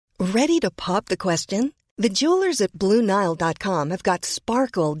Ready to pop the question? The jewelers at BlueNile.com have got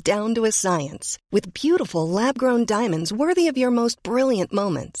sparkle down to a science with beautiful lab-grown diamonds worthy of your most brilliant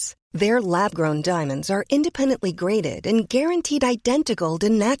moments. Their lab-grown diamonds are independently graded and guaranteed identical to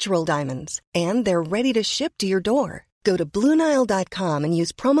natural diamonds, and they're ready to ship to your door. Go to BlueNile.com and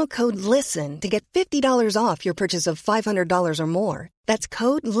use promo code LISTEN to get $50 off your purchase of $500 or more. That's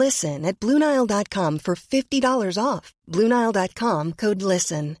code LISTEN at BlueNile.com for $50 off. BlueNile.com, code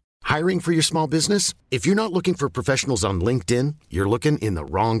LISTEN. Hiring for your small business? If you're not looking for professionals on LinkedIn, you're looking in the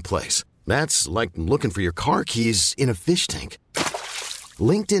wrong place. That's like looking for your car keys in a fish tank.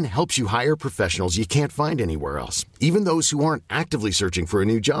 LinkedIn helps you hire professionals you can't find anywhere else, even those who aren't actively searching for a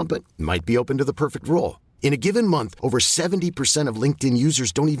new job but might be open to the perfect role. In a given month, over 70% of LinkedIn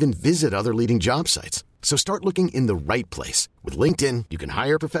users don't even visit other leading job sites. So start looking in the right place. With LinkedIn, you can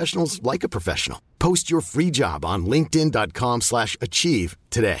hire professionals like a professional. Post your free job on linkedin.com/achieve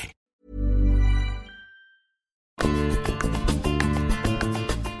today.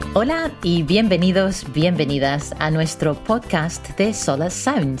 Hola y bienvenidos, bienvenidas a nuestro podcast de Solus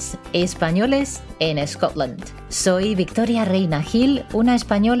Sounds, Españoles en Scotland. Soy Victoria Reina Gil, una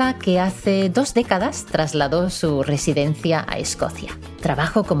española que hace 2 décadas trasladó su residencia a Escocia.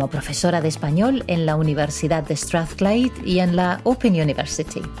 Trabajo como profesora de español en la Universidad de Strathclyde y en la Open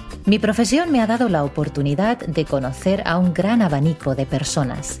University. Mi profesión me ha dado la oportunidad de conocer a un gran abanico de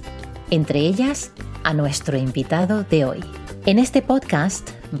personas, entre ellas a nuestro invitado de hoy. En este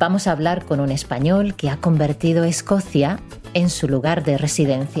podcast vamos a hablar con un español que ha convertido Escocia en su lugar de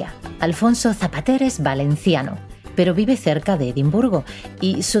residencia. Alfonso Zapater es valenciano, pero vive cerca de Edimburgo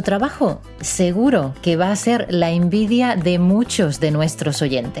y su trabajo seguro que va a ser la envidia de muchos de nuestros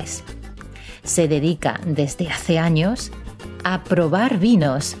oyentes. Se dedica desde hace años a probar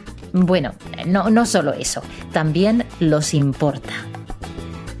vinos. Bueno, no solo eso, también los importa.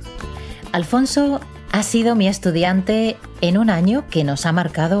 Alfonso ha sido mi estudiante en un año que nos ha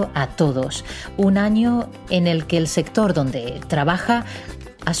marcado a todos. Un año en el que el sector donde trabaja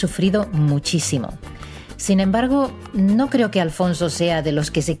ha sufrido muchísimo. Sin embargo, no creo que Alfonso sea de los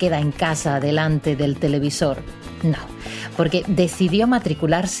que se queda en casa delante del televisor. No, porque decidió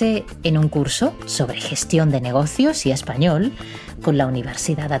matricularse en un curso sobre gestión de negocios y español con la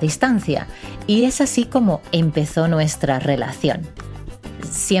universidad a distancia. Y es así como empezó nuestra relación.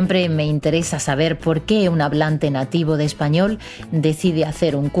 Siempre me interesa saber por qué un hablante nativo de español decide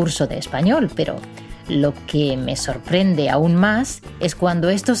hacer un curso de español, pero lo que me sorprende aún más es cuando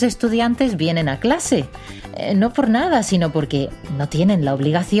estos estudiantes vienen a clase. No por nada, sino porque no tienen la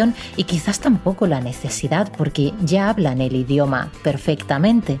obligación y quizás tampoco la necesidad porque ya hablan el idioma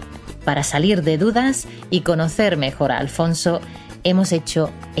perfectamente. Para salir de dudas y conocer mejor a Alfonso, hemos hecho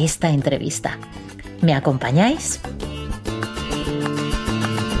esta entrevista. ¿Me acompañáis?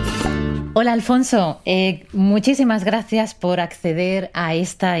 Hola Alfonso, muchísimas gracias por acceder a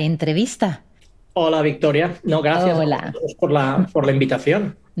esta entrevista. Hola Victoria, gracias Hola. por la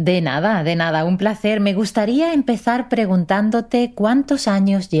invitación. De nada, un placer. Me gustaría empezar preguntándote cuántos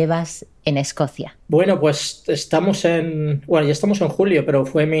años llevas en Escocia. Bueno, pues ya estamos en julio, pero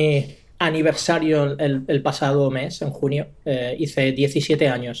fue mi aniversario el pasado mes, en junio. Hice 17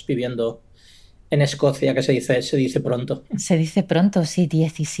 años viviendo en Escocia, que se dice pronto. Se dice pronto, sí,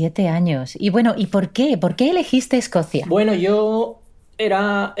 17 años. Y bueno, ¿y por qué? ¿Por qué elegiste Escocia? Bueno,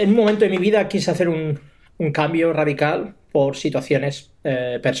 en un momento de mi vida quise hacer un cambio radical por situaciones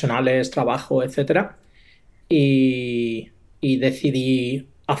personales, trabajo, etc. Y decidí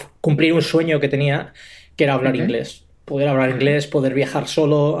cumplir un sueño que tenía, que era hablar inglés. Poder hablar inglés, poder viajar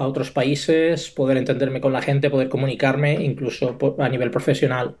solo a otros países, poder entenderme con la gente, poder comunicarme, incluso a nivel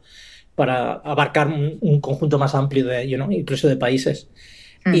profesional, para abarcar un conjunto más amplio incluso de países.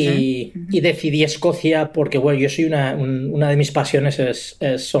 Y decidí Escocia porque, bueno, yo soy una de mis pasiones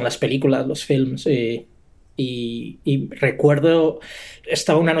son las películas, los films, y recuerdo,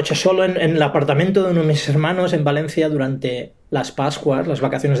 estaba una noche solo en el apartamento de uno de mis hermanos en Valencia durante las Pascuas, las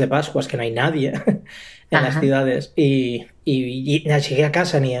vacaciones de Pascuas, que no hay nadie en las ciudades, y llegué a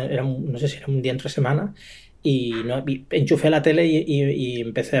casa, no sé si era un día entre semana, y enchufé la tele y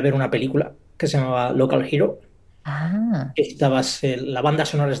empecé a ver una película que se llamaba Local Hero. La banda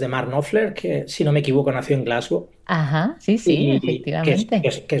sonora es de Mark Knopfler, que si no me equivoco nació en Glasgow. Sí, efectivamente.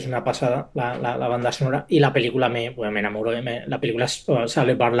 Que es una pasada la banda sonora. Y la película me enamoró. La película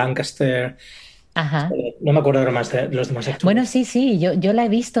sale Burt Lancaster. No me acuerdo de los demás actores. Bueno, sí, yo la he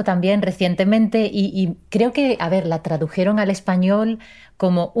visto también recientemente y creo que, la tradujeron al español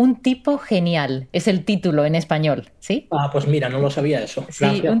como Un tipo genial. Es el título en español, ¿sí? Pues mira, no lo sabía eso. Sí,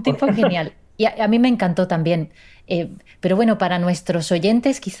 Gracias Un tipo genial. Y a mí me encantó también. Pero bueno, para nuestros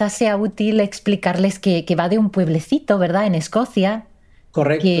oyentes quizás sea útil explicarles que va de un pueblecito, ¿verdad? En Escocia,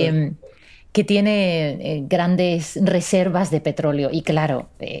 Correcto. que tiene grandes reservas de petróleo. Y claro,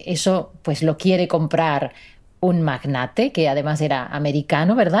 eso pues lo quiere comprar un magnate, que además era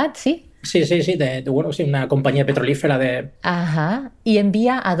americano, ¿verdad? Sí. Sí, bueno, sí, una compañía petrolífera de... Ajá. Y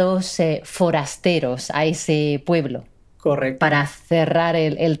envía a dos forasteros a ese pueblo Correcto. para cerrar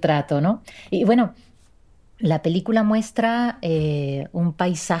el trato, ¿no? Y bueno, la película muestra un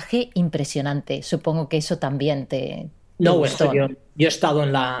paisaje impresionante. Supongo que eso también te No, bueno, gustó, yo ¿no? he estado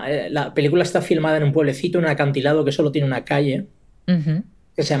en la película está filmada en un pueblecito, en un acantilado que solo tiene una calle, Ujú.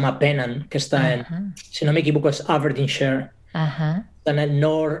 que se llama Pennan, que está en, Ajá, si no me equivoco, es Aberdeenshire. ajá. Está en el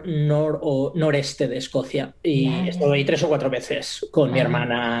o noreste de Escocia. Y Ya, he ya, estado ahí ya. 3 o 4 veces con mi Ah,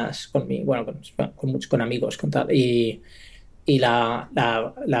 hermana, bueno, con amigos, con tal. Y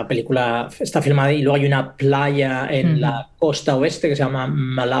la película está filmada y luego hay una playa en ujú. la costa oeste que se llama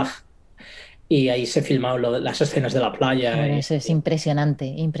Malach y ahí se filmaron las escenas de la playa. Bueno, eso es impresionante,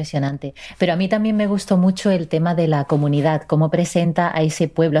 impresionante. Pero a mí también me gustó mucho el tema de la comunidad, cómo presenta a ese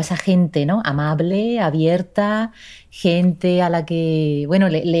pueblo, a esa gente, ¿no? Amable, abierta, gente a la que, bueno,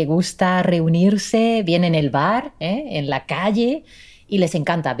 le gusta reunirse bien en el bar, ¿eh? En la calle, y les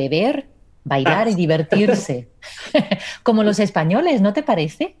encanta beber, Ah, bailar y divertirse. Como los españoles, ¿no te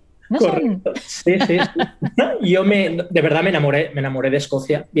parece? No son... correcto. Sí. De verdad me enamoré de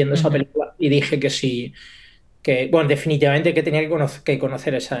Escocia viendo esa Ujú. película y dije que sí, que, bueno, definitivamente que tenía que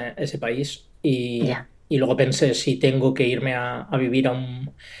conocer ese país. Y, Ya. y luego pensé si tengo que irme a vivir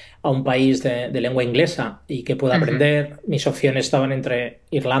a un país de lengua inglesa y que pueda Ujú. aprender. Mis opciones estaban entre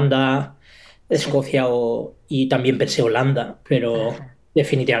Irlanda, Sí. Escocia y también pensé Holanda, pero Ajá.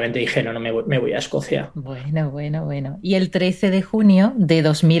 definitivamente dije, no, me voy a Escocia. Bueno, bueno, bueno. Y el 13 de junio de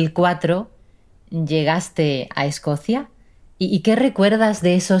 2004 llegaste a Escocia. ¿Y qué recuerdas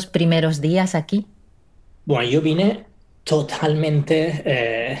de esos primeros días aquí? Bueno, yo vine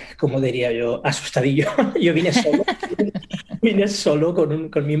totalmente, como diría yo, asustadillo. Yo vine solo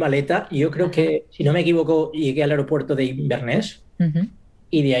con mi maleta y yo creo Ajá. que, si no me equivoco, llegué al aeropuerto de Inverness Ujú.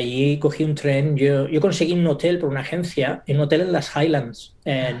 y de allí cogí un tren. Yo conseguí un hotel por una agencia, un hotel en las Highlands,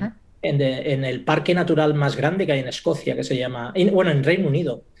 en, Ajá. en el parque natural más grande que hay en Escocia, que se llama, bueno, en Reino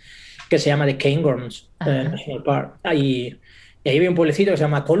Unido, que se llama The Cairngorms Ajá. National Park. Y ahí había un pueblecito que se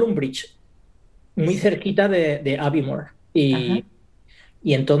llama Columbridge, muy cerquita de Aviemore. Ajá.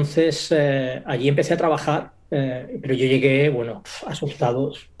 Y entonces allí empecé a trabajar, pero yo llegué, bueno,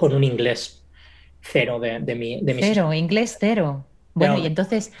 asustado, con un inglés cero de mis Cero, estudios. inglés cero. Bueno, y Pero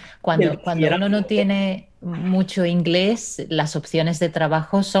entonces, del cuando uno no bachillerato. tiene mucho inglés, las opciones de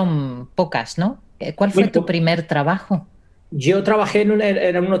trabajo son pocas, ¿no? ¿Cuál fue Muy tu po- primer trabajo? Yo trabajé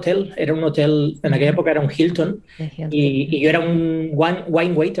era un hotel, en aquella Ujú. época era un Hilton, De Hilton. y yo era un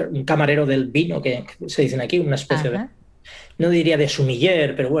wine waiter, un camarero del vino, que se dicen aquí, una especie de, Ajá. no diría de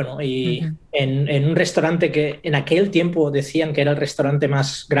sumiller, pero bueno, y Ujú. en un restaurante que en aquel tiempo decían que era el restaurante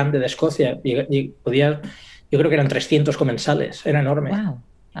más grande de Escocia, yo creo que eran 300 comensales, era enorme. Wow.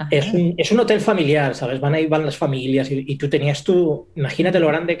 Es Ajá. un, es un hotel familiar, ¿sabes? Ahí van las familias y tú tenías imagínate lo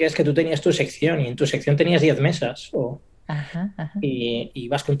Ujú. grande que es que tú tenías tu sección y en tu sección tenías 10 mesas Ajá. Ajá. y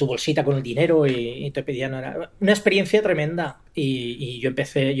vas con tu bolsita con el dinero y te pedían una experiencia tremenda y yo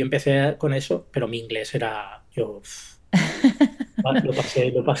empecé con eso, pero mi inglés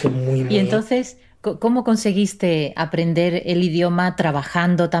lo pasé muy, Y muy. entonces, ¿cómo conseguiste aprender el idioma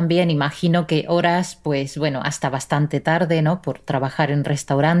trabajando también? Imagino que horas, pues bueno, hasta bastante tarde, ¿no? Por trabajar en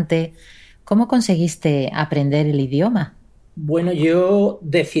restaurante. ¿Cómo conseguiste aprender el idioma? Bueno, yo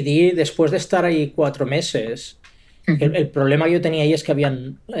decidí, después de estar ahí 4 meses, el, Ujú. el problema que yo tenía ahí es que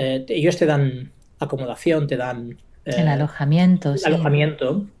ellos te dan acomodación, te dan El alojamiento, sí.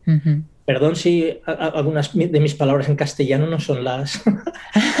 alojamiento. Ujú. Perdón si algunas de mis palabras en castellano no son las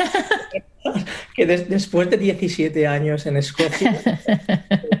que después de 17 años en Escocia,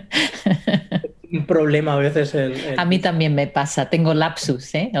 un problema a veces A mí también me pasa, tengo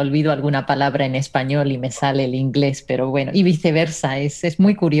lapsus, ¿eh? Olvido alguna palabra en español y me sale el inglés, pero bueno, y viceversa, es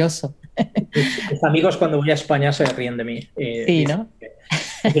muy curioso. mis amigos cuando voy a España se ríen de mí y Sí, dicen ¿no? que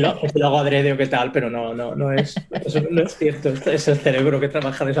si lo hago adrede o qué tal, pero no es, eso no es cierto, es el cerebro que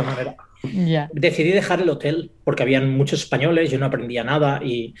trabaja de esa manera. Ya. Decidí dejar el hotel porque habían muchos españoles, yo no aprendía nada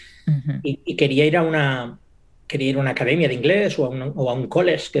Ujú. y quería ir a una academia de inglés o a un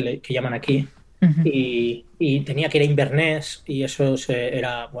college que llaman aquí. Ujú. Y tenía que ir a Inverness y eso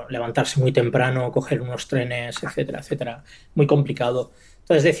era, bueno, levantarse muy temprano, coger unos trenes, etcétera, etcétera. Muy complicado.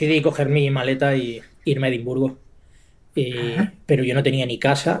 Entonces decidí coger mi maleta y irme a Edimburgo. Ajá. Pero yo no tenía ni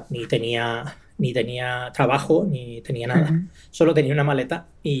casa, ni tenía ni tenía trabajo, ni tenía nada. Solo tenía una maleta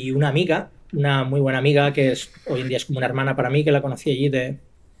y una amiga, una muy buena amiga, que hoy en día es como una hermana para mí, que la conocí allí de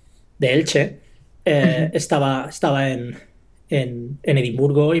Elche, estaba en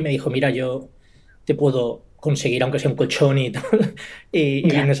Edimburgo y me dijo, mira, yo te puedo conseguir aunque sea un colchón y tal, y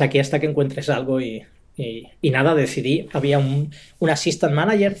vienes aquí hasta que encuentres algo y nada, decidí. Había un assistant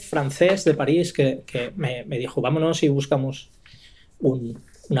manager francés de París que me dijo, vámonos y buscamos un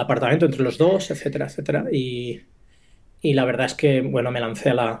apartamento entre los dos, etcétera, etcétera. Y la verdad es que, bueno, me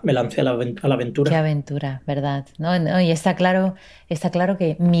lancé a la aventura. Qué aventura, ¿verdad? No, y está claro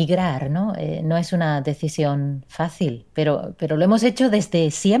que migrar, ¿no? No es una decisión fácil, pero lo hemos hecho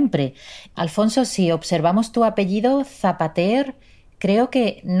desde siempre. Alfonso, si observamos tu apellido, Zapater, creo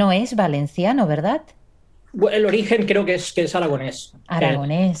que no es valenciano, ¿verdad? El origen creo que es aragonés.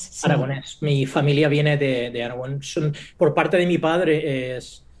 Aragonés, sí. Aragonés. Mi familia viene de Aragón. Por parte de mi padre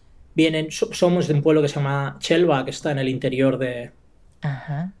somos de un pueblo que se llama Chelva, que está en el interior de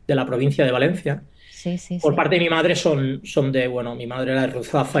la provincia de Valencia. Sí, sí, Por sí. parte de mi madre son bueno, mi madre era de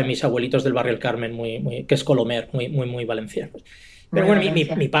Ruzafa y mis abuelitos del barrio El Carmen, que es Colomer, muy valencianos. Pero Muy bueno,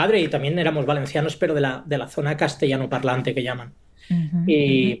 valenciano. mi padre y también éramos valencianos, pero de la zona castellano parlante que llaman. Ujú,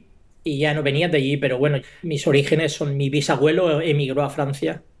 Y ya no venía de allí, pero bueno, mis orígenes son mi bisabuelo emigró a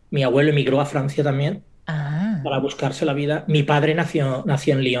Francia, mi abuelo emigró a Francia también para buscarse la vida. Mi padre nació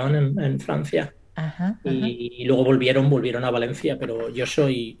en Lyon, en Francia, y luego volvieron a Valencia, pero yo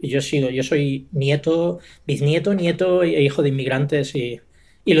soy nieto, bisnieto, nieto e hijo de inmigrantes y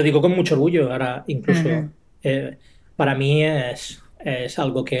lo digo con mucho orgullo. Ahora incluso para mí es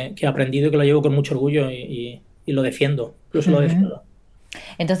algo que he aprendido y que lo llevo con mucho orgullo y lo defiendo, incluso lo defiendo.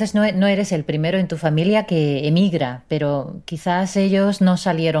 Entonces no eres el primero en tu familia que emigra, pero quizás ellos no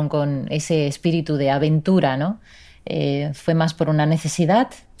salieron con ese espíritu de aventura, ¿no? Fue más por una necesidad.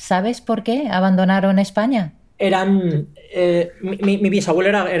 ¿Sabes por qué abandonaron España? Mi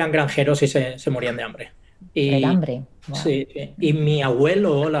bisabuelo eran granjeros y se morían de hambre. El hambre. Wow. Sí. Y mi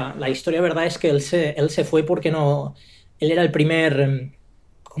abuelo, la historia verdad es que él se fue porque no. Él era el primer.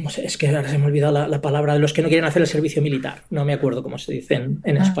 Es que ahora se me ha olvidado la palabra de los que no quieren hacer el servicio militar. No me acuerdo cómo se dice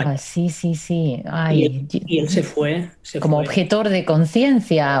en España. Sí. Ay, y él se fue. Como objetor de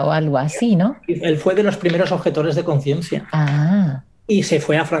conciencia o algo así, ¿no? Él fue de los primeros objetores de conciencia. Y se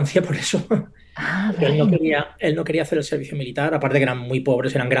fue a Francia por eso. Él no quería hacer el servicio militar, aparte que eran muy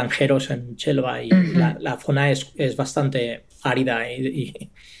pobres, eran granjeros en Chelva y la zona es bastante árida y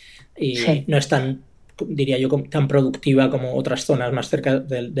sí. No es tan, diría yo, tan productiva como otras zonas más cerca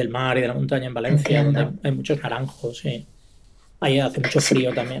del mar y de la montaña en Valencia, donde hay muchos naranjos y ahí hace mucho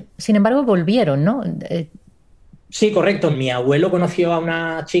frío también. Sin embargo, volvieron, ¿no? Sí, correcto. Mi abuelo conoció a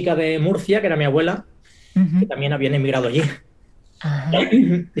una chica de Murcia, que era mi abuela, que también habían emigrado allí.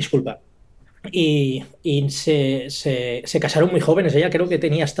 Disculpa. Y se casaron muy jóvenes. Ella creo que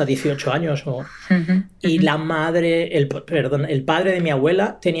tenía hasta 18 años. Y la madre, el padre de mi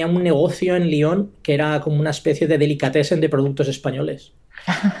abuela tenía un negocio en Lyon que era como una especie de delicatessen de productos españoles.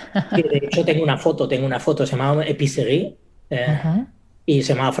 Y de hecho tengo una foto, se llamaba Épicerie y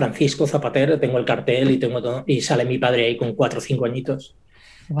se llamaba Francisco Zapater, tengo el cartel y tengo todo, y sale mi padre ahí con 4 o 5 añitos.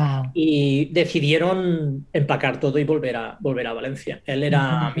 Wow. Y decidieron empacar todo y volver a Valencia. Él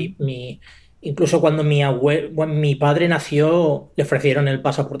era incluso cuando mi padre nació, le ofrecieron el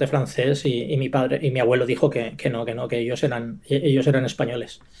pasaporte francés y mi abuelo dijo que no, que ellos eran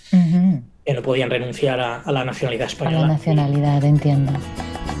españoles. Que no podían renunciar a la nacionalidad española. A la nacionalidad, entiendo.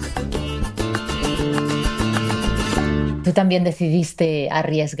 Tú también decidiste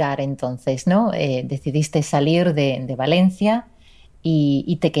arriesgar entonces, ¿no? Decidiste salir de Valencia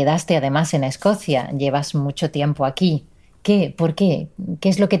y te quedaste además en Escocia. Llevas mucho tiempo aquí. ¿Por qué? ¿Qué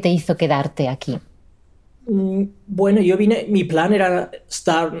es lo que te hizo quedarte aquí? Bueno, mi plan era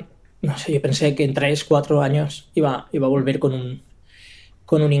estar, no sé, yo pensé que en 3 o 4 años iba a volver con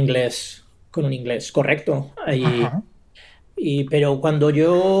un inglés correcto. Pero cuando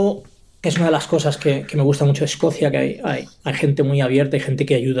que es una de las cosas que me gusta mucho de Escocia, que hay gente muy abierta y gente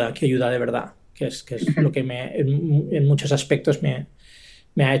que ayuda de verdad, que es lo que en muchos aspectos me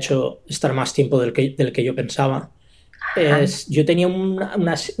ha hecho estar más tiempo del que yo pensaba. Yo tenía un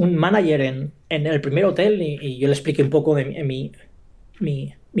manager en el primer hotel y yo le expliqué un poco de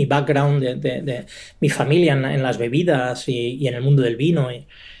mi background, de mi familia en las bebidas y en el mundo del vino.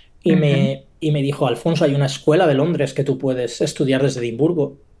 Y me dijo, Alfonso, hay una escuela de Londres que tú puedes estudiar desde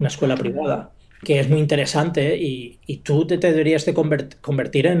Edimburgo, una escuela privada, que es muy interesante y tú te deberías de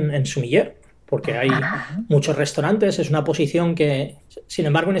convertir en sommelier, porque hay muchos restaurantes, es una posición que, sin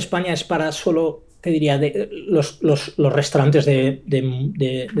embargo, en España es para solo te diría, de los restaurantes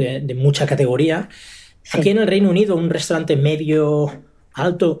de mucha categoría. Sí. Aquí en el Reino Unido, un restaurante medio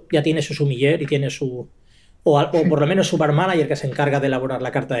alto ya tiene su sommelier y tiene o por lo menos su bar manager que se encarga de elaborar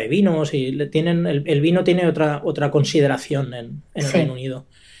la carta de vinos, y el vino tiene otra consideración en el Sí. Reino Unido.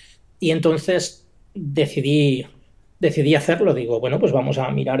 Y entonces decidí hacerlo. Digo, bueno, pues vamos a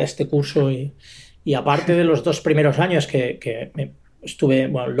mirar este curso, y aparte de los 2 primeros años que estuve,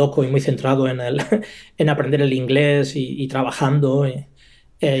 bueno, loco y muy centrado en aprender el inglés y trabajando, yo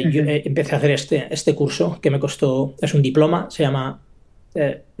empecé a hacer este curso que me costó, es un diploma, se llama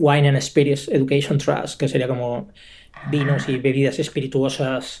Wine and Spirits Education Trust, que sería como vinos y bebidas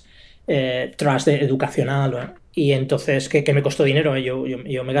espirituosas, trust educacional, ¿no? Y entonces, que me costó dinero. Yo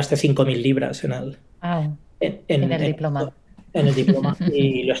me gasté 5.000 libras Wow. en El diploma. en el diploma,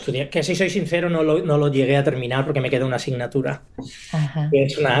 y lo estudié. Que si soy sincero, no lo llegué a terminar porque me quedó una asignatura. Ajá. Que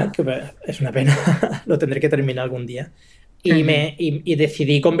es una pena. Lo tendré que terminar algún día. Y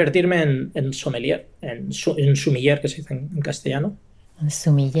decidí convertirme en sommelier, en sommelier, que se dice en castellano.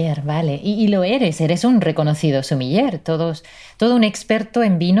 Sommelier, vale. Y lo eres un reconocido sommelier, todo un experto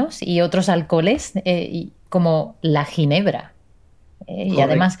en vinos y otros alcoholes, como la ginebra. Y Correcto.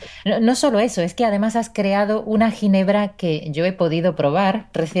 además, no solo eso, es que además has creado una ginebra que yo he podido probar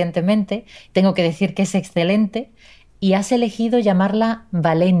recientemente, tengo que decir que es excelente, y has elegido llamarla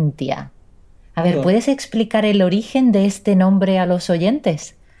Valentia. A ver, ¿puedes explicar el origen de este nombre a los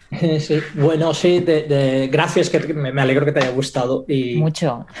oyentes? Sí, bueno, sí, gracias, que me alegro que te haya gustado. Y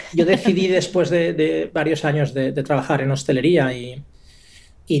Mucho. yo decidí, después de varios años de trabajar en hostelería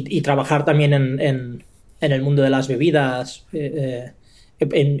y trabajar también en el mundo de las bebidas,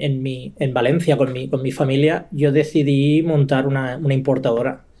 en Valencia con mi familia, yo decidí montar una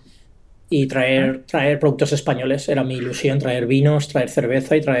importadora y traer productos españoles. Era mi ilusión, traer vinos, traer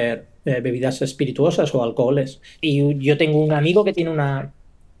cerveza y traer bebidas espirituosas o alcoholes. Y yo tengo un amigo que tiene una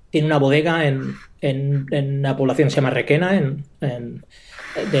bodega en una población que se llama Requena,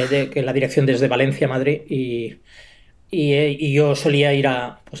 que la dirección desde Valencia a Madrid, y yo solía ir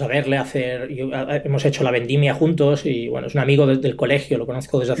a verle, hemos hecho la vendimia juntos, y bueno, es un amigo del colegio, lo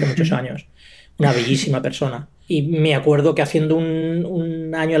conozco desde hace muchos años, una bellísima persona. Y me acuerdo que haciendo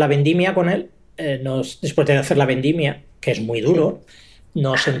un año la vendimia con él, después de hacer la vendimia, que es muy duro,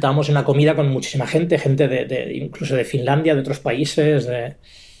 nos sentamos en una comida con muchísima gente incluso de Finlandia, de otros países,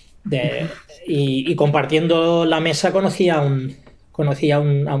 y compartiendo la mesa conocí a un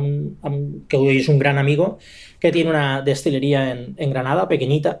que hoy es un gran amigo, que tiene una destilería en Granada,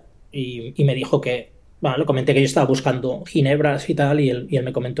 pequeñita, y me dijo que, bueno, le comenté que yo estaba buscando ginebras y tal, y él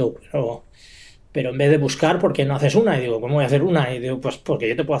me comentó, pero en vez de buscar, ¿por qué no haces una? Y digo, ¿cómo voy a hacer una? Y digo, pues porque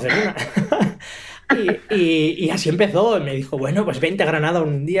yo te puedo hacer una. Y así empezó. Me dijo, bueno, pues vente a Granada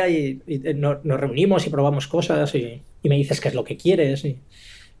un día y nos reunimos y probamos cosas, y me dices qué es lo que quieres.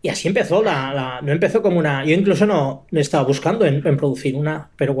 Y así empezó. No empezó como una... Yo incluso no estaba buscando en producir una,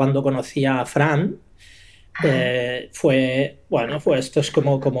 pero cuando conocí a Fran, esto es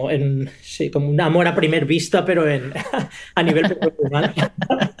como un amor a primera vista, pero a nivel profesional.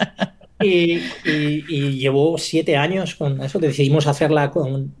 Y llevo 7 años con eso. Decidimos hacerla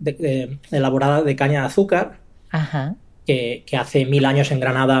elaborada de caña de azúcar. Ajá. Que hace 1000 años en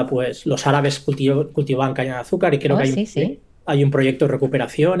Granada, pues los árabes cultivaban caña de azúcar, y creo que hay un proyecto de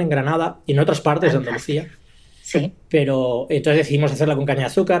recuperación en Granada y en otras partes de Andalucía. Sí. Pero entonces decidimos hacerla con caña de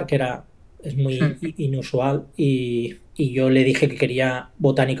azúcar, que es muy inusual, y yo le dije que quería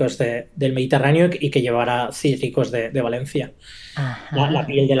botánicos del Mediterráneo y que llevara cítricos de Valencia. La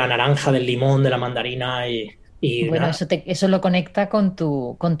piel de la naranja, del limón, de la mandarina y bueno, eso lo conecta con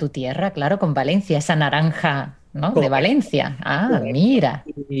tu tierra, claro, con Valencia, esa naranja, ¿no? Correcto. De Valencia. Correcto. Mira.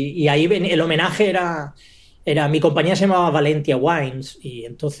 Y ahí el homenaje era mi compañía se llamaba Valentia Wines, y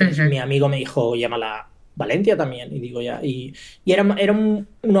entonces mi amigo me dijo, llámala Valentia también, y digo ya. Y era un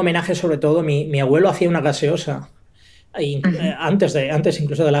homenaje, sobre todo. Mi abuelo hacía una gaseosa antes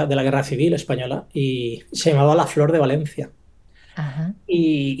incluso de la Guerra Civil Española, y se llamaba La Flor de Valencia. Ajá.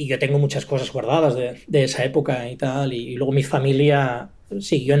 Y yo tengo muchas cosas guardadas de esa época y tal, y luego mi familia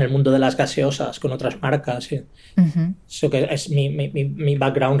siguió en el mundo de las gaseosas con otras marcas. Eso que es mi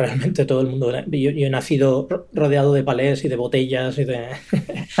background realmente, todo el mundo. Yo he nacido rodeado de palés y de botellas y de...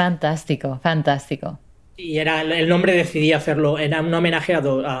 Fantástico, fantástico. Y era el nombre, decidí hacerlo, era un homenaje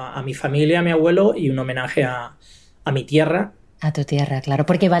a mi familia, a mi abuelo, y un homenaje a mi tierra. A tu tierra, claro,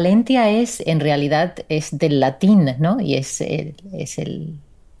 porque Valentia en realidad es del latín, ¿no? Y es el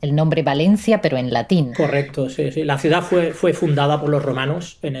nombre Valencia, pero en latín. Correcto, sí. La ciudad fue fundada por los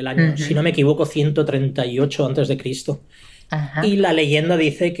romanos en el año, si no me equivoco, 138 a.C. Ajá. Y la leyenda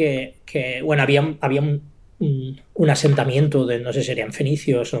dice que bueno, había un asentamiento de, no sé si serían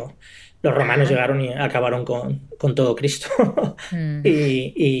fenicios o los romanos llegaron y acabaron con todo Cristo. Mm.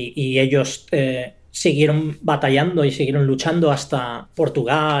 Y ellos siguieron batallando y siguieron luchando hasta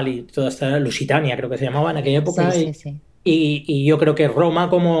Portugal y toda esta Lusitania, creo que se llamaba en aquella época. Sí, sí, sí. Y yo creo que Roma,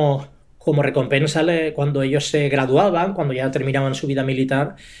 como recompensa, cuando ellos se graduaban, cuando ya terminaban su vida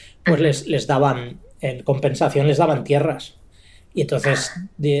militar, pues les daban, en compensación, les daban tierras. Y entonces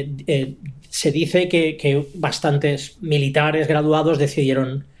se dice que bastantes militares graduados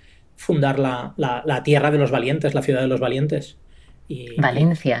decidieron fundar la tierra de los valientes, la ciudad de los valientes.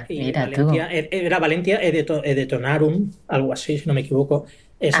 Valencia, Y mira Valencia, tú. era Valencia Edetonarum, algo así, si no me equivoco.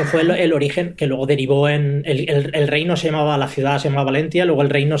 Ese fue el origen que luego derivó en... El reino se llamaba, la ciudad se llamaba Valentia, luego el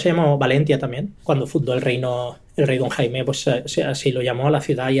reino se llamó Valentia también. Cuando fundó el reino, el rey Don Jaime, pues así lo llamó a la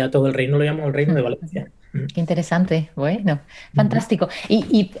ciudad y a todo el reino lo llamó el reino de Valencia. Qué interesante, bueno, fantástico.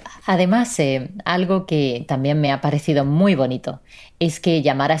 Y además, algo que también me ha parecido muy bonito es que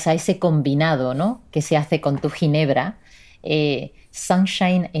llamaras a ese combinado, ¿no? Que se hace con tu ginebra,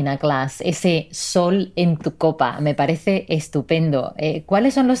 Sunshine in a Glass, ese sol en tu copa. Me parece estupendo.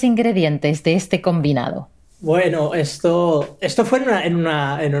 ¿Cuáles son los ingredientes de este combinado? Bueno, esto fue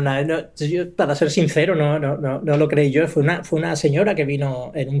yo, para ser sincero, no lo creí yo. Fue una señora que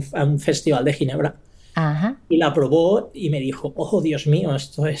vino a un festival de Ginebra. Ajá. Y la probó y me dijo, oh, Dios mío,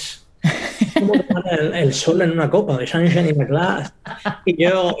 esto es como tomar el sol en una copa de Sunshine in a Glass. Y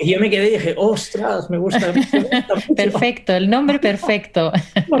yo me quedé y dije, ostras, me gusta mucho. Perfecto, el nombre perfecto.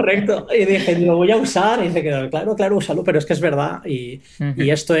 Correcto. Y dije, lo voy a usar. Y se quedó, claro, úsalo, pero es que es verdad. Y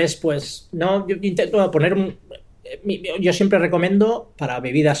esto es, pues, no, yo intento poner yo siempre recomiendo para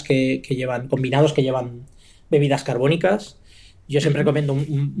bebidas que llevan, combinados que llevan bebidas carbónicas, yo siempre recomiendo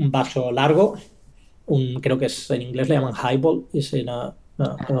un vaso largo. Creo que en inglés le llaman highball,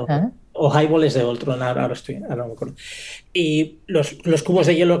 o highball es de otro, ahora no me acuerdo. Y los cubos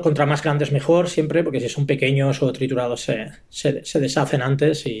de hielo, contra más grandes mejor siempre, porque si son pequeños o triturados se deshacen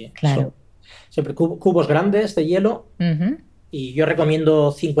antes. Y claro. Son siempre cubos grandes de hielo. Y yo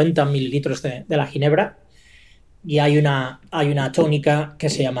recomiendo 50 mililitros de la ginebra. Y hay una tónica que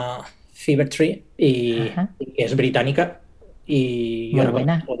se llama Fever Tree y que es británica. Y yo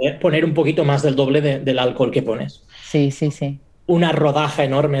recomiendo poner un poquito más del doble del alcohol que pones. Sí, sí, sí. Una rodaja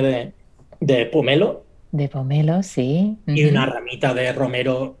enorme de pomelo. De pomelo, sí. Y una ramita de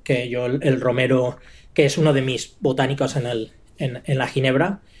romero, el romero, que es uno de mis botánicos en la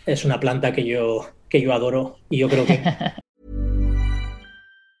ginebra, es una planta que yo adoro y yo creo que...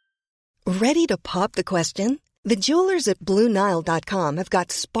 Ready to pop the question? The jewelers at BlueNile.com have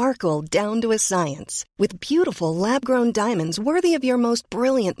got sparkle down to a science with beautiful lab-grown diamonds worthy of your most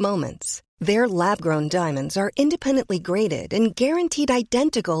brilliant moments. Their lab-grown diamonds are independently graded and guaranteed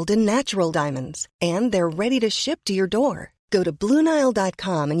identical to natural diamonds, and they're ready to ship to your door. Go to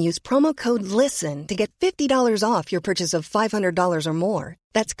BlueNile.com and use promo code LISTEN to get $50 off your purchase of $500 or more.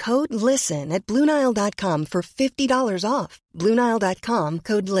 That's code LISTEN at BlueNile.com for $50 off. BlueNile.com,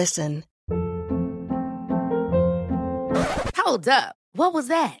 code LISTEN. Hold up. What was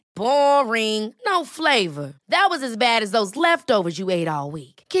that? Boring. No flavor. That was as bad as those leftovers you ate all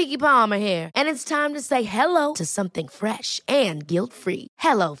week. Keke Palmer here, and it's time to say hello to something fresh and guilt-free.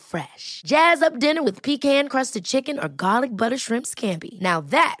 Hello Fresh. Jazz up dinner with pecan-crusted chicken or garlic butter shrimp scampi. Now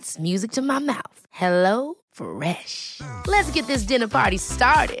that's music to my mouth. Hello Fresh. Let's get this dinner party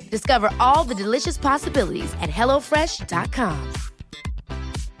started. Discover all the delicious possibilities at HelloFresh.com.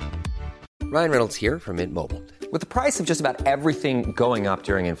 Ryan Reynolds here from Mint Mobile. With the price of just about everything going up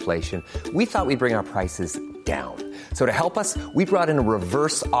during inflation, we thought we'd bring our prices down. So to help us, we brought in a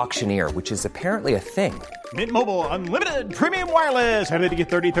reverse auctioneer, which is apparently a thing. Mint Mobile Unlimited Premium Wireless. How to get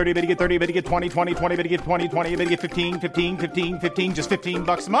 30, 30, how to get 30, how to get 20, 20, 20, how to get 20, 20, how to get 15, 15, 15, 15, just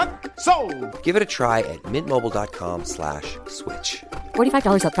 $15 a month? Sold! Give it a try at mintmobile.com/switch.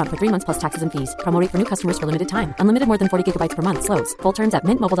 $45 up front for 3 months plus taxes and fees. Promo rate for new customers for limited time. Unlimited more than 40 gigabytes per month. Slows full terms at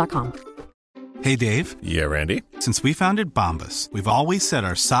mintmobile.com. Hey, Dave. Yeah, Randy. Since we founded Bombas, we've always said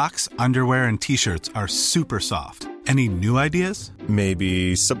our socks, underwear, and T-shirts are super soft. Any new ideas?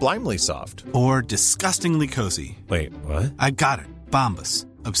 Maybe sublimely soft. Or disgustingly cozy. Wait, what? I got it. Bombas.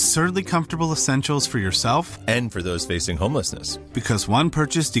 Absurdly comfortable essentials for yourself and for those facing homelessness. Because one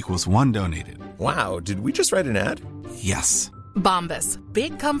purchased equals one donated. Wow, did we just write an ad? Yes. Bombas.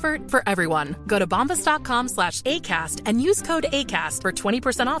 Big comfort for everyone. Go to bombas.com/ACAST and use code ACAST for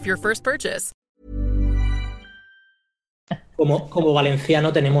 20% off your first purchase. Como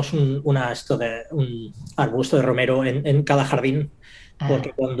valenciano tenemos un arbusto de romero en cada jardín,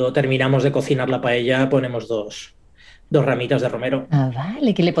 porque cuando terminamos de cocinar la paella ponemos dos 2 ramitas de romero. Ah,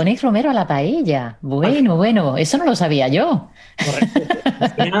 vale, que le ponéis romero a la paella. Bueno, eso no lo sabía yo. Correcto.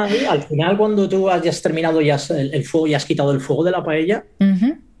 Al final, cuando tú hayas terminado ya el fuego y has quitado el fuego de la paella,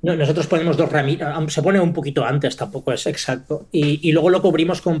 nosotros ponemos 2 ramitas, se pone un poquito antes, tampoco es exacto, y luego lo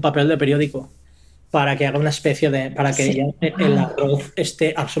cubrimos con papel de periódico para que haga una especie de, para que ya el arroz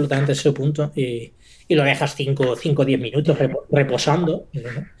esté absolutamente en su punto y lo dejas 5 o 10 minutos reposando.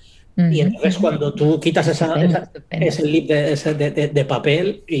 Y entonces cuando tú quitas ese lip de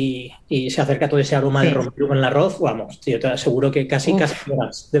papel y se acerca todo ese aroma de romero con el arroz, vamos, tío, te aseguro que casi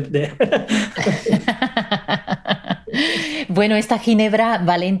horas Bueno, esta ginebra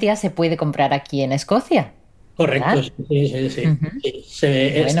Valentia se puede comprar aquí en Escocia. Correcto, sí.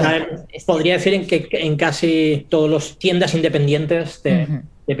 Podría decir en casi todas las tiendas independientes de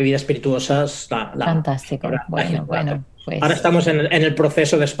bebidas espirituosas. Fantástico. Bueno, pues... Ahora estamos en el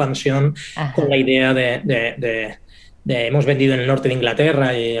proceso de expansión con la idea de hemos vendido en el norte de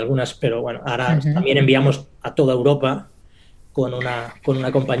Inglaterra y algunas, pero bueno, ahora también enviamos a toda Europa. Con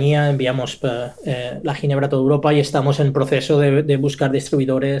una compañía enviamos la ginebra a toda Europa y estamos en proceso de buscar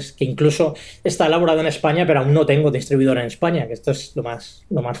distribuidores, que incluso está elaborado en España, pero aún no tengo distribuidor en España, que esto es lo más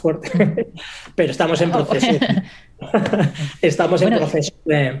fuerte. Pero estamos en proceso. Estamos en proceso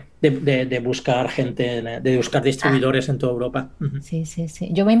de buscar gente, de buscar distribuidores en toda Europa. Sí.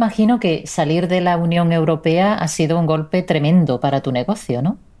 Yo me imagino que salir de la Unión Europea ha sido un golpe tremendo para tu negocio,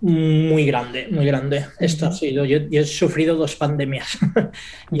 ¿no? Muy grande. Esto ha sido. Yo he sufrido 2 pandemias.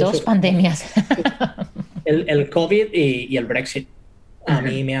 ¿2 pandemias? El COVID y el Brexit. A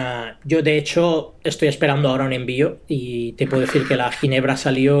mí yo de hecho estoy esperando ahora un envío y te puedo decir que la ginebra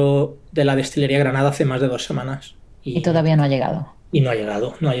salió de la destilería Granada hace más de 2 semanas. Y todavía no ha llegado. Y no ha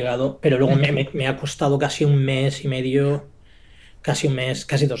llegado. Pero luego me ha costado casi 1 mes y medio, casi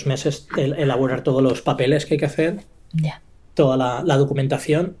 2 meses elaborar todos los papeles que hay que hacer. Ya. Toda la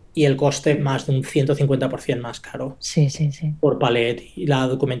documentación y el coste más de un 150% más caro. Sí. Por palet y la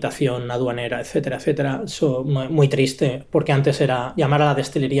documentación aduanera, etcétera. Eso muy triste, porque antes era llamar a la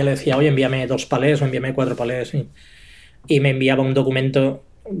destilería y le decía, oye, envíame 2 palés o envíame 4 palés y me enviaba un documento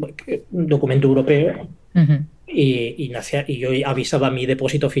europeo y yo avisaba mi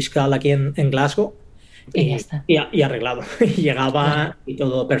depósito fiscal aquí en Glasgow y ya está. Y arreglado. Y llegaba y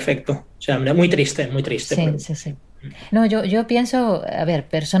todo perfecto. O sea, muy triste. Sí. No, yo pienso, a ver,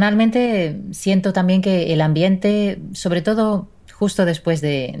 personalmente siento también que el ambiente, sobre todo justo después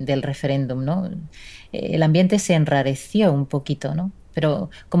del referéndum, ¿no? El ambiente se enrareció un poquito, ¿no?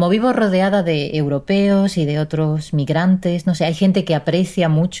 Pero como vivo rodeada de europeos y de otros migrantes, no sé, hay gente que aprecia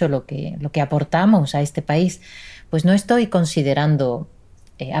mucho lo que aportamos a este país, pues no estoy considerando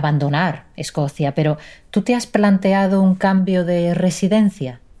abandonar Escocia, pero ¿tú te has planteado un cambio de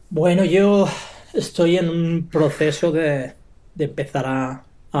residencia? Bueno, yo estoy en un proceso de empezar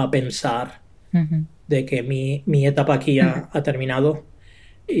a pensar de que mi etapa aquí ha terminado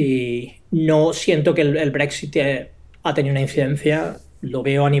y no siento que el Brexit ha tenido una incidencia. Lo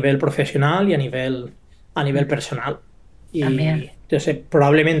veo a nivel profesional y a nivel personal. Y entonces,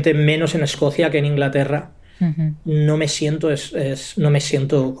 probablemente menos en Escocia que en Inglaterra. No me siento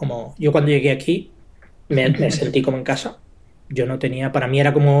como... Yo cuando llegué aquí me sentí como en casa. Yo no tenía... Para mí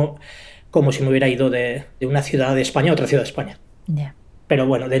era como si me hubiera ido de una ciudad de España a otra ciudad de España. Yeah. Pero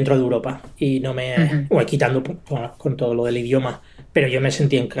bueno, dentro de Europa. Y no me... Bueno, quitando con todo lo del idioma. Pero yo me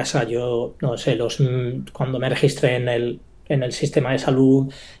sentí en casa. Yo, no sé, cuando me registré en el sistema de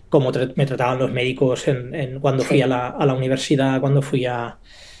salud, cómo me trataban los médicos cuando fui a la universidad, cuando fui al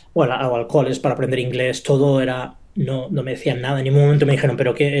college para aprender inglés, todo era... No me decían nada. En ningún momento me dijeron,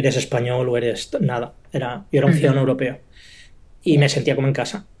 ¿pero qué? ¿Eres español o eres...? Nada. Yo era un ciudadano europeo. Y me sentía como en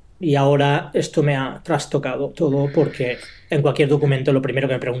casa. Y ahora esto me ha trastocado todo porque en cualquier documento lo primero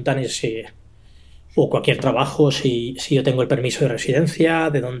que me preguntan es o cualquier trabajo, si yo tengo el permiso de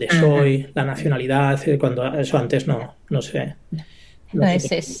residencia, de dónde soy, la nacionalidad, cuando eso antes no sé.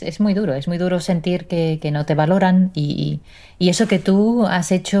 Es muy duro sentir que no te valoran y eso que tú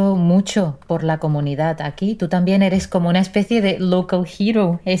has hecho mucho por la comunidad aquí, tú también eres como una especie de local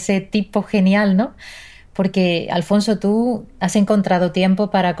hero, ese tipo genial, ¿no? Porque, Alfonso, tú has encontrado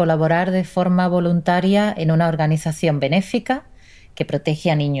tiempo para colaborar de forma voluntaria en una organización benéfica que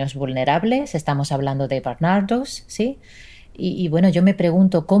protege a niños vulnerables. Estamos hablando de Barnardos, ¿sí? Y bueno, yo me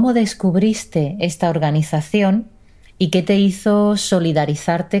pregunto, ¿cómo descubriste esta organización y qué te hizo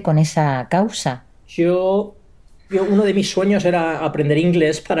solidarizarte con esa causa? Yo uno de mis sueños era aprender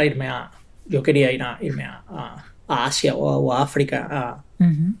inglés para irme yo quería irme a Asia o a África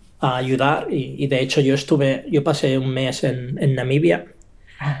a ayudar y de hecho yo pasé un mes en Namibia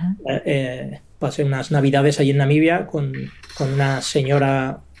pasé unas navidades allí en Namibia con una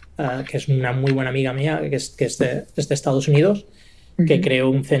señora que es una muy buena amiga mía, que es de Estados Unidos, que creó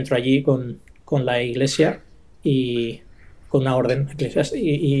un centro allí con la iglesia y con una orden eclesiástica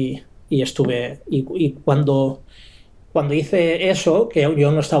y estuve y cuando hice eso, que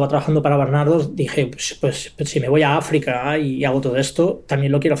yo no estaba trabajando para Barnardos, dije, pues si me voy a África y hago todo esto,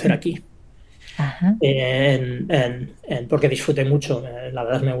 también lo quiero hacer aquí. Ajá. Porque disfruté mucho. La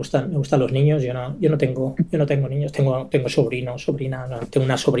verdad me gustan los niños. Yo no tengo niños, tengo sobrinos, sobrina. Tengo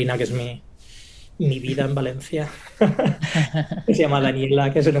una sobrina que es mi vida en Valencia, que se llama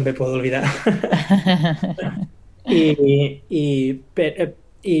Daniela, que eso no me puedo olvidar.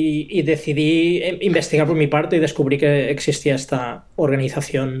 Y decidí investigar por mi parte y descubrí que existía esta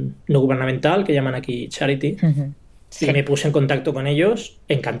organización no gubernamental que llaman aquí Charity. Sí. Y me puse en contacto con ellos,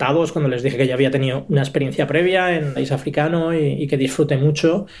 encantados, cuando les dije que ya había tenido una experiencia previa en el país africano y que disfruté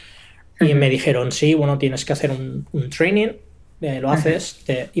mucho. Y me dijeron, sí, bueno, tienes que hacer un training, lo haces,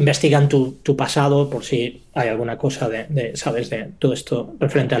 te investigan tu pasado por si hay alguna cosa ¿sabes? De todo esto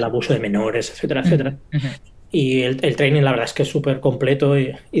referente al abuso de menores, etcétera, etcétera. Y el training la verdad es que es súper completo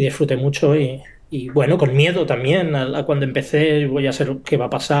y disfruté mucho y bueno, con miedo también a cuando empecé, voy a hacer qué va a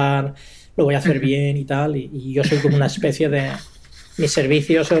pasar, lo voy a hacer bien y tal, y yo soy como una especie de... Mis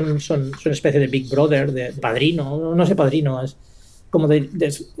servicios son una especie de Big Brother, de padrino, no sé padrino, es como de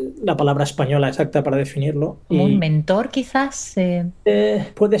la palabra española exacta para definirlo. ¿Como un mentor quizás?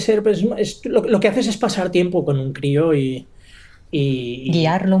 Puede ser, pues lo que haces es pasar tiempo con un crío y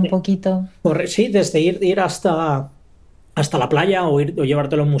guiarlo un poquito. Sí, desde ir hasta la playa o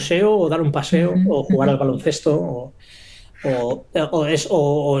llevártelo a un museo o dar un paseo o jugar al baloncesto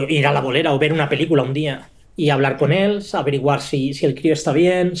o ir a la bolera o ver una película un día y hablar con él, averiguar si el crío está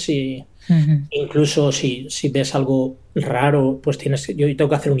bien, incluso si ves algo raro, pues yo tengo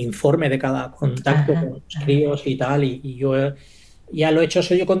que hacer un informe de cada contacto con los críos y tal, y yo ya lo he hecho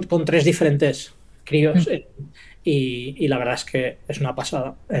yo con 3 diferentes críos. Y la verdad es que es una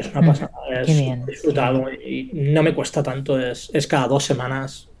pasada, es disfrutado y no me cuesta tanto, es cada 2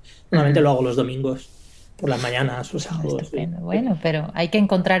 semanas, normalmente lo hago los domingos por las mañanas o sábados. Bueno, pero hay que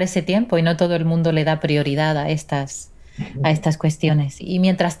encontrar ese tiempo y no todo el mundo le da prioridad a estas cuestiones. Y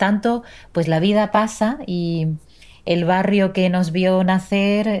mientras tanto, pues la vida pasa y el barrio que nos vio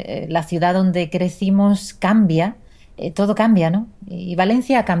nacer, la ciudad donde crecimos cambia. Todo cambia, ¿no? Y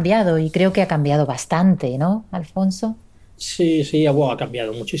Valencia ha cambiado y creo que ha cambiado bastante, ¿no, Alfonso? Sí, ha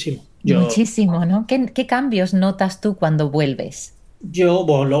cambiado muchísimo. Muchísimo, ¿no? ¿Qué cambios notas tú cuando vuelves?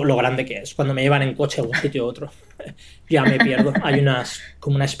 Lo grande que es, cuando me llevan en coche a un sitio u otro, ya me pierdo. Hay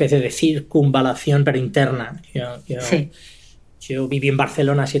como una especie de circunvalación, pero interna. Yo viví en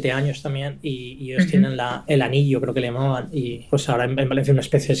Barcelona 7 años también y ellos tienen el anillo, creo que le llamaban, y pues ahora en Valencia una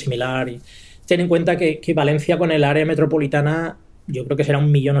especie similar. Y ten en cuenta que Valencia con el área metropolitana yo creo que será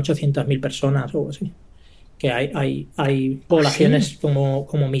 1.800.000 personas o algo así. Que hay poblaciones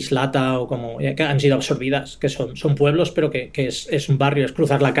como Mislata o que han sido absorbidas, que son pueblos, pero que es un barrio, es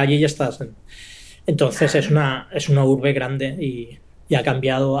cruzar la calle y ya estás. Entonces es una urbe grande y ha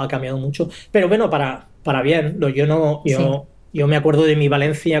cambiado mucho. Pero bueno, para bien. Yo me acuerdo de mi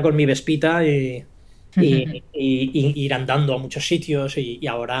Valencia con mi Vespita y ir andando a muchos sitios y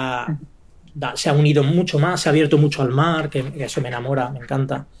ahora se ha unido mucho más, se ha abierto mucho al mar, que eso me enamora, me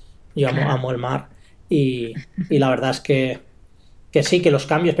encanta. Yo amo el mar. Y la verdad es que sí, que los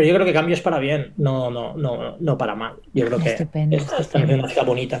cambios, pero yo creo que cambios para bien, no para mal. Yo creo que es una ciudad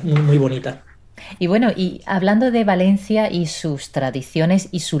bonita, muy, muy bonita. Y bueno, y hablando de Valencia y sus tradiciones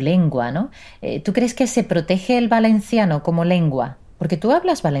y su lengua, ¿no? ¿Tú crees que se protege el valenciano como lengua? Porque tú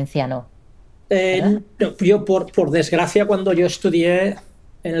hablas valenciano. No, yo, por desgracia, cuando yo estudié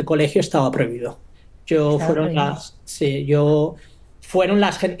en el colegio estaba prohibido. Fueron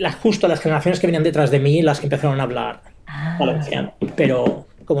justo las generaciones que venían detrás de mí las que empezaron a hablar valenciano. Pero,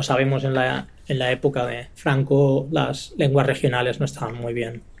 como sabemos, en la época de Franco, las lenguas regionales no estaban muy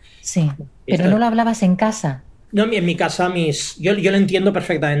bien. Sí, pero ¿no lo hablabas en casa? No, en mi casa yo lo entiendo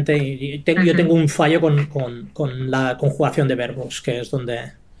perfectamente y yo tengo un fallo con la conjugación de verbos, que es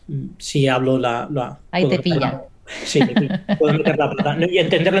donde si hablo ahí te pilla. Sí, puedo meter la pata. Y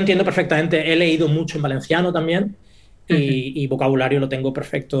entenderlo entiendo perfectamente. He leído mucho en valenciano también y vocabulario lo tengo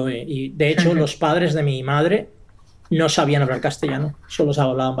perfecto. Y de hecho, los padres de mi madre no sabían hablar castellano, solo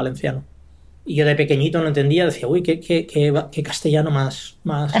hablaban valenciano. Y yo de pequeñito no entendía, decía, uy, qué castellano más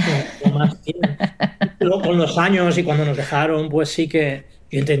tiene. Luego, con los años y cuando nos dejaron, pues sí que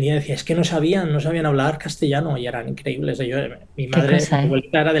yo entendía, decía, es que no sabían hablar castellano y eran increíbles. Mi madre, mi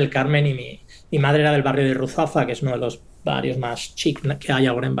abuelita era del Carmen y Mi madre era del barrio de Ruzafa, que es uno de los barrios más chic que hay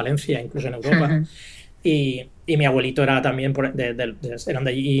ahora en Valencia, incluso en Europa. Y mi abuelito era también eran de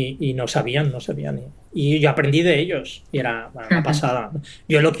allí y no sabían. Y yo aprendí de ellos y era una pasada.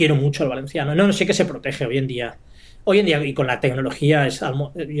 Yo lo quiero mucho, el valenciano. No sé que se protege hoy en día. Hoy en día, y con la tecnología,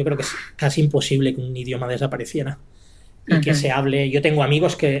 yo creo que es casi imposible que un idioma desapareciera y que se hable. Yo tengo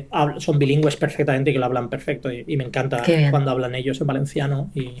amigos que son bilingües perfectamente y que lo hablan perfecto y me encanta cuando hablan ellos en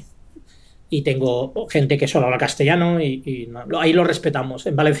valenciano y tengo gente que solo habla castellano y ahí lo respetamos.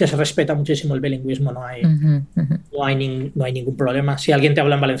 En Valencia se respeta muchísimo el bilingüismo, no hay ningún problema. Si alguien te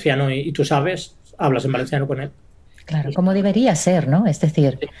habla en valenciano y tú sabes, hablas en valenciano con él. Claro, como debería ser, ¿no? Es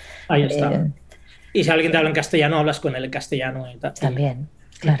decir... Sí, ahí está. Y si alguien te habla en castellano, hablas con él en castellano. Y tal. También,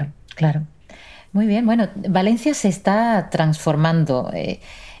 claro. Muy bien, bueno, Valencia se está transformando,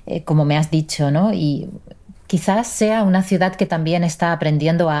 como me has dicho, ¿no? Y quizás sea una ciudad que también está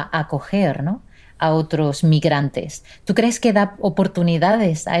aprendiendo a acoger, ¿no?, a otros migrantes. ¿Tú crees que da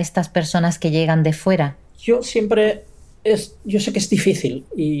oportunidades a estas personas que llegan de fuera? Yo sé que es difícil,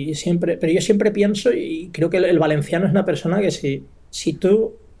 pero yo siempre pienso y creo que el valenciano es una persona que si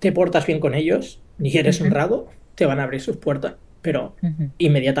tú te portas bien con ellos y eres honrado, te van a abrir sus puertas, pero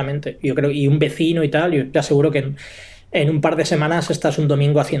inmediatamente. Yo creo, y un vecino y tal, yo te aseguro que en un par de semanas estás un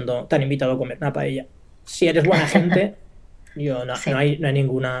domingo te han invitado a comer una paella. Si eres buena gente,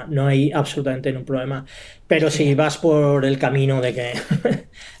 no hay absolutamente ningún problema. Pero si vas por el camino de que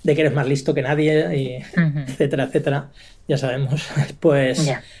eres más listo que nadie, etcétera, ya sabemos,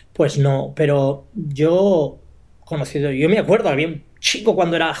 pues no. Pero yo me acuerdo, había un chico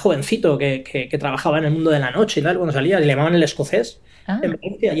cuando era jovencito que trabajaba en el mundo de la noche y tal, cuando salía, le llamaban el escocés en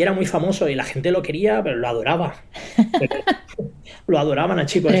Valencia y era muy famoso y la gente lo quería, pero lo adoraba. Lo adoraban al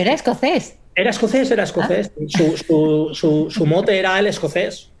chico. ¿Pero era escocés? Era escocés. Su mote era el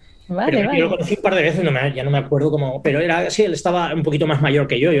escocés. Vale. Yo lo conocí un par de veces, ya no me acuerdo cómo, pero él estaba un poquito más mayor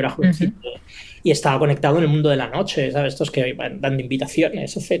que yo era jovencito. Y estaba conectado en el mundo de la noche, ¿sabes? Estos que van dando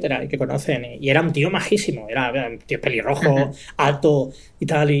invitaciones, etcétera, y que conocen. Y era un tío majísimo, era un tío pelirrojo, alto y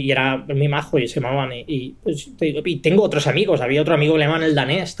tal, y era muy majo y se llamaban. Y tengo otros amigos, había otro amigo que le llamaban el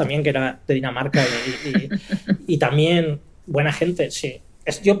danés también, que era de Dinamarca, y también buena gente, sí.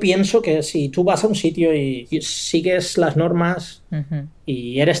 Yo pienso que si tú vas a un sitio y sigues las normas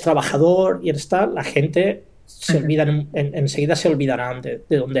y eres trabajador y eres tal, la gente enseguida se olvidarán de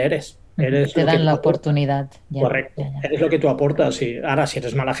dónde eres. Te dan la oportunidad. Correcto. Eres lo que tú aportas. Y ahora, si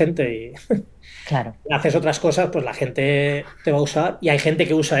eres mala gente y haces otras cosas, pues la gente te va a usar. Y hay gente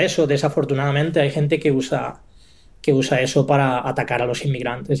que usa eso, desafortunadamente. Hay gente que usa eso para atacar a los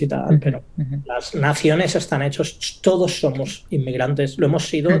inmigrantes y tal. Pero las naciones están hechas, todos somos inmigrantes. Lo hemos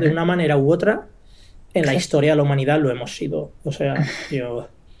sido de una manera u otra. En la historia de la humanidad lo hemos sido. O sea, yo...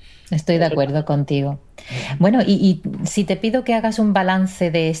 Estoy de acuerdo contigo. Bueno, y si te pido que hagas un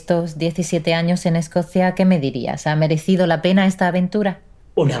balance de estos 17 años en Escocia, ¿qué me dirías? ¿Ha merecido la pena esta aventura?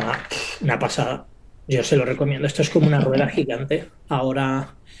 Una pasada. Yo se lo recomiendo. Esto es como una rueda gigante.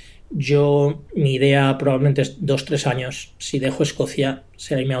 Ahora, mi idea probablemente es 2-3 años. Si dejo Escocia,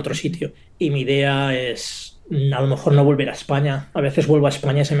 será irme a otro sitio. Y mi idea es, a lo mejor no volver a España. A veces vuelvo a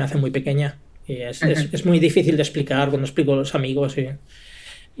España y se me hace muy pequeña. Y es muy difícil de explicar cuando explico a los amigos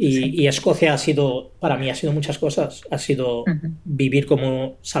y Escocia para mí ha sido muchas cosas. Ha sido vivir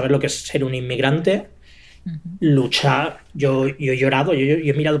saber lo que es ser un inmigrante, luchar. Yo he llorado, yo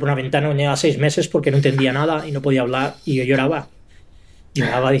he mirado por una ventana cuando llevaba 6 meses porque no entendía nada y no podía hablar y yo lloraba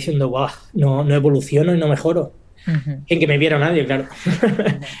diciendo, guau, no evoluciono y no mejoro. Sin que me viera nadie, claro.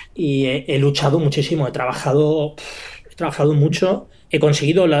 Y he luchado muchísimo, he trabajado mucho, he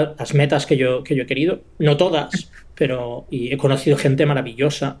conseguido las metas que yo he querido, no todas, y he conocido gente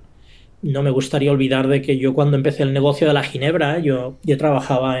maravillosa. No me gustaría olvidar de que yo cuando empecé el negocio de la ginebra, yo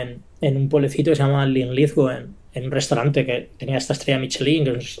trabajaba en un pueblecito que se llama Linlithgow, en un restaurante que tenía esta estrella Michelin,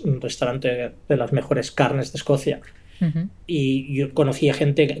 que es un restaurante de las mejores carnes de Escocia. Y yo conocí a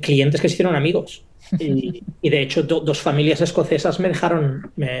clientes que se hicieron amigos. Y de hecho 2 familias escocesas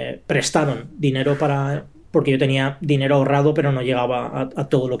me prestaron dinero porque yo tenía dinero ahorrado, pero no llegaba a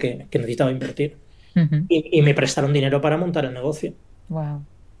todo lo que necesitaba invertir. Y me prestaron dinero para montar el negocio. Wow.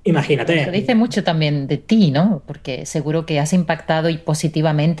 Imagínate. Eso dice mucho también de ti, ¿no? Porque seguro que has impactado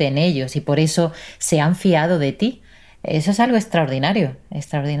positivamente en ellos y por eso se han fiado de ti. Eso es algo extraordinario.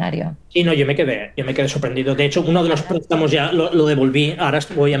 Sí, no, yo me quedé sorprendido. De hecho, uno de los préstamos ya lo devolví. Ahora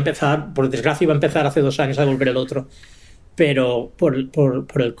voy a empezar, por desgracia iba a empezar hace 2 años a devolver el otro, pero por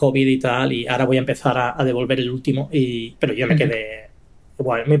el COVID y tal, y ahora voy a empezar a devolver el último. Pero yo me quedé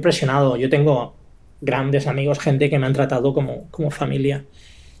muy impresionado. Yo tengo grandes amigos, gente que me han tratado como familia.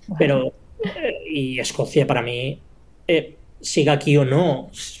 Wow. Pero Y Escocia para mí, siga aquí o no,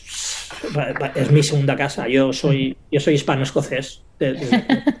 es mi segunda casa. Yo soy hispano-escocés.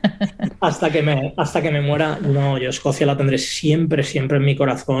 Hasta que me muera, no, yo Escocia la tendré siempre, siempre en mi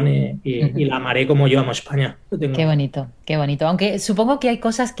corazón y la amaré como yo amo España. Qué bonito, qué bonito. Aunque supongo que hay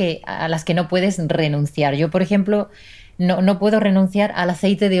cosas a las que no puedes renunciar. Yo, por ejemplo, no puedo renunciar al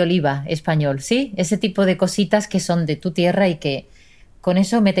aceite de oliva español, ¿sí? Ese tipo de cositas que son de tu tierra y que con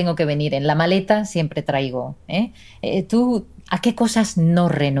eso me tengo que venir. En la maleta siempre traigo. ¿Tú a qué cosas no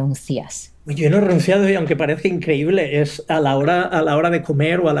renuncias? Yo no he renunciado y aunque parezca increíble, es a la hora de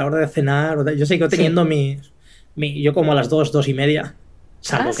comer o a la hora de cenar. Yo sigo teniendo yo como a las 2:30.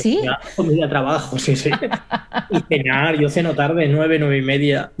 Salvo que ¿sí? tenga comida, trabajo, sí. Y cenar, yo ceno tarde,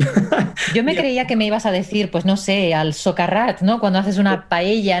 9:30. Yo me creía que me ibas a decir, pues no sé, al socarrat, ¿no? Cuando haces una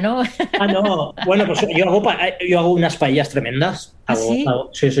paella, ¿no? No. Bueno, pues yo hago unas paellas tremendas. ¿Sí?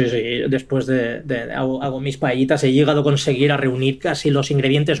 Sí. Después hago mis paellitas. He llegado a conseguir a reunir casi los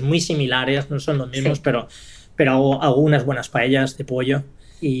ingredientes muy similares, no son los mismos, Sí. pero hago unas buenas paellas de pollo.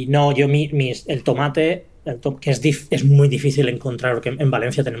 Y no, yo el tomate... que es muy difícil encontrar, porque en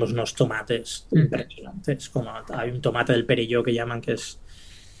Valencia tenemos unos tomates impresionantes, como hay un tomate del Perelló que llaman, que es...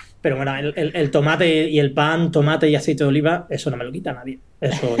 Pero bueno, el tomate y el pan, tomate y aceite de oliva, eso no me lo quita nadie.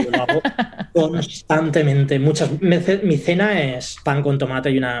 Eso yo lo hago constantemente. Mi cena es pan con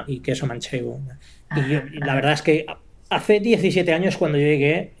tomate y queso manchego. Y la verdad es que hace 17 años cuando yo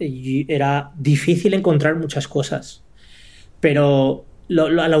llegué era difícil encontrar muchas cosas, pero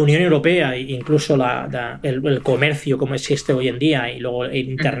la Unión Europea, incluso el comercio como existe hoy en día, y luego el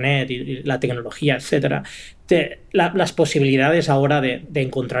Internet y la tecnología, etcétera, las posibilidades ahora de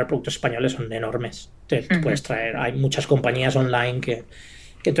encontrar productos españoles son enormes. Tú puedes traer, hay muchas compañías online que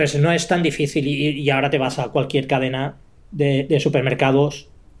entonces no es tan difícil y ahora te vas a cualquier cadena de supermercados,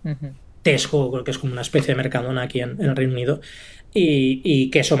 Tesco, que es como una especie de Mercadona aquí en el Reino Unido, y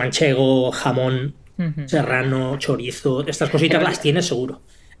queso manchego, jamón serrano, chorizo, estas cositas las tienes seguro.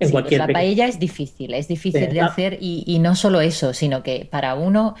 La paella es difícil de hacer y no solo eso, sino que para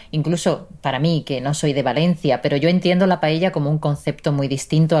uno, incluso para mí, que no soy de Valencia, pero yo entiendo la paella como un concepto muy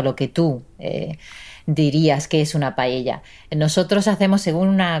distinto a lo que tú dirías que es una paella. Nosotros hacemos, según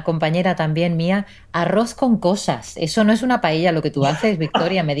una compañera también mía, arroz con cosas. Eso no es una paella lo que tú haces,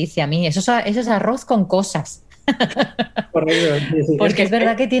 Victoria, me dice a mí. Eso es arroz con cosas. Correcto, sí. Porque es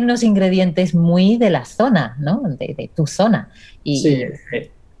verdad que tiene unos ingredientes muy de la zona, ¿no? De tu zona.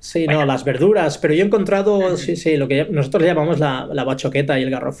 Sí, bueno. No, las verduras, pero yo he encontrado, lo que nosotros llamamos la bachoqueta y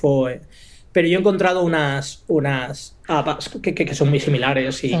el garrofó, pero yo he encontrado unas habas que son muy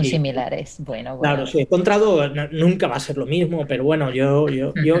similares. Son similares, bueno. Claro, sí, he encontrado, nunca va a ser lo mismo, pero bueno, yo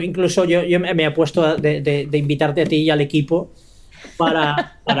incluso yo me he puesto de invitarte a ti y al equipo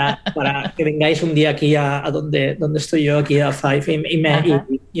para que vengáis un día aquí a donde estoy yo, aquí a Five,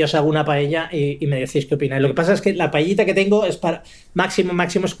 y os hago una paella y me decís qué opináis. Lo que pasa es que la paellita que tengo es para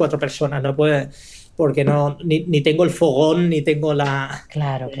máximo es 4 personas, no puede, porque ni tengo el fogón, ni tengo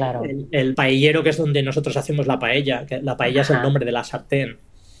Claro. El paellero, que es donde nosotros hacemos la paella, que la paella es el nombre de la sartén.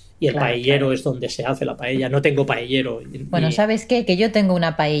 Y el paellero es donde se hace la paella. No tengo paellero. Bueno, ¿sabes qué? Que yo tengo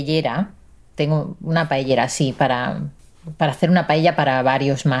una paellera. Tengo una paellera, sí, para hacer una paella para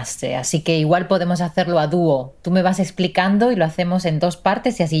varios más. Así que igual podemos hacerlo a dúo. Tú me vas explicando y lo hacemos en 2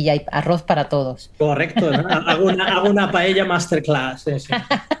 partes y así ya hay arroz para todos. Correcto, ¿no? Hago una paella masterclass. Sí.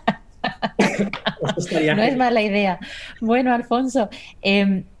 No es mala idea. Bueno, Alfonso,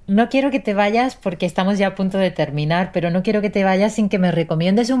 no quiero que te vayas porque estamos ya a punto de terminar, pero no quiero que te vayas sin que me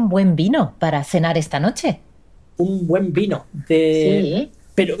recomiendes un buen vino para cenar esta noche. Un buen vino. Sí.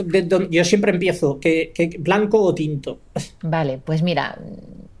 Pero yo siempre empiezo, ¿que blanco o tinto? Vale, pues mira,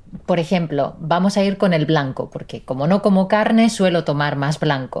 por ejemplo, vamos a ir con el blanco, porque como no como carne, suelo tomar más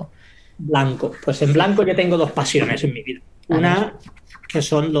blanco. Blanco. Pues en blanco yo tengo 2 pasiones en mi vida. Una, que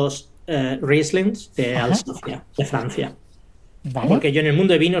son los Rieslings de Alsacia, de Francia. Vale. Porque yo en el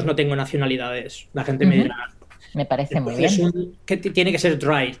mundo de vinos no tengo nacionalidades. La gente me dirá... Me parece muy bien. Que tiene que ser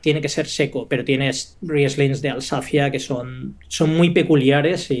dry, tiene que ser seco, pero tienes Rieslings de Alsacia que son muy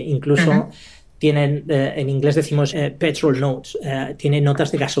peculiares e incluso tienen, en inglés decimos petrol notes, tiene notas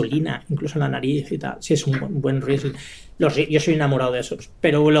de gasolina, incluso en la nariz y tal. Sí, es un buen Riesling. Yo soy enamorado de esos.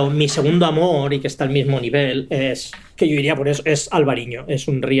 Pero mi segundo amor, y que está al mismo nivel, es que yo iría por eso, es Albariño, es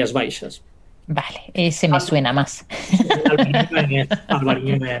un Rías Baixas. Vale, ese me suena más.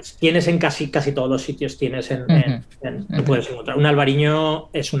 Albariño es. Tienes en casi todos los sitios, lo puedes encontrar. Un Albariño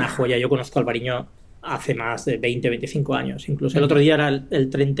es una joya. Yo conozco Albariño hace más de 20, 25 años. Incluso el otro día era el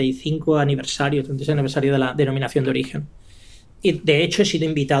 36 aniversario de la denominación de origen. Y de hecho he sido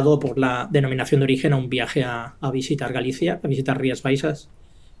invitado por la denominación de origen a un viaje a visitar Galicia, a visitar Rías Baixas,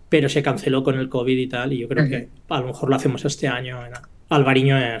 pero se canceló con el COVID y tal, y yo creo que a lo mejor lo hacemos este año.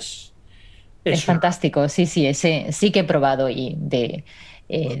 Albariño es fantástico, sí, ese sí que he probado y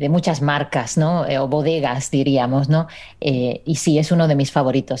de muchas marcas, ¿no? O bodegas, diríamos, ¿no? Y sí, es uno de mis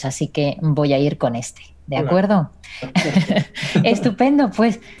favoritos, así que voy a ir con este, ¿de acuerdo? Estupendo,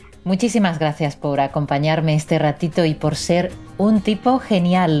 pues muchísimas gracias por acompañarme este ratito y por ser un tipo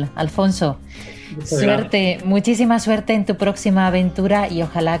genial, Alfonso. Suerte, muchísima suerte en tu próxima aventura y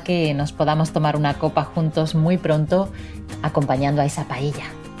ojalá que nos podamos tomar una copa juntos muy pronto acompañando a esa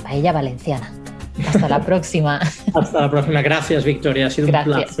paella valenciana. Hasta la próxima. Hasta la próxima. Gracias, Victoria. Ha sido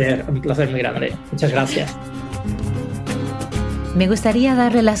un placer muy grande. Muchas gracias. Me gustaría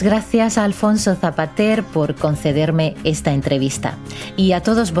darle las gracias a Alfonso Zapater por concederme esta entrevista y a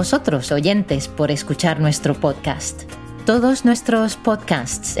todos vosotros, oyentes, por escuchar nuestro podcast. Todos nuestros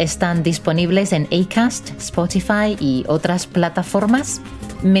podcasts están disponibles en Acast, Spotify y otras plataformas.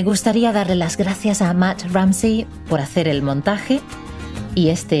 Me gustaría darle las gracias a Matt Ramsey por hacer el montaje y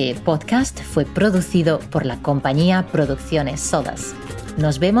este podcast fue producido por la compañía Producciones Sodas.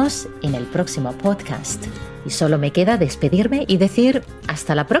 Nos vemos en el próximo podcast. Y solo me queda despedirme y decir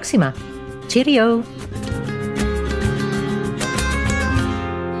hasta la próxima. ¡Cheerio!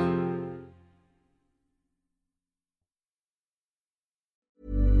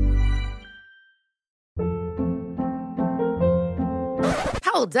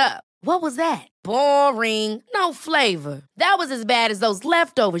 Hold up. What was that? Boring. No flavor. That was as bad as those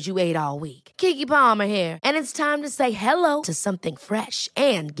leftovers you ate all week. Keke Palmer here, and it's time to say hello to something fresh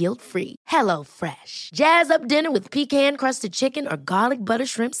and guilt-free. Hello Fresh. Jazz up dinner with pecan-crusted chicken or garlic butter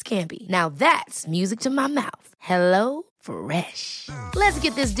shrimp scampi. Now that's music to my mouth. Hello Fresh. Let's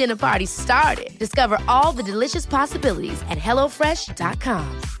get this dinner party started. Discover all the delicious possibilities at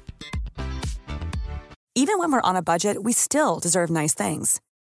hellofresh.com. Even when we're on a budget, we still deserve nice things.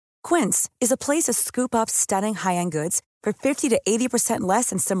 Quince is a place to scoop up stunning high-end goods for 50 to 80% less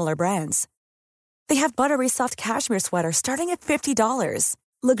than similar brands. They have buttery soft cashmere sweaters starting at $50,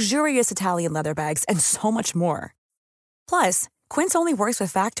 luxurious Italian leather bags, and so much more. Plus, Quince only works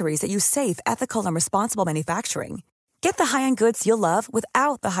with factories that use safe, ethical, and responsible manufacturing. Get the high-end goods you'll love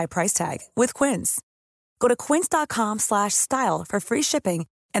without the high price tag with Quince. Go to quince.com/style for free shipping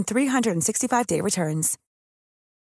and 365-day returns.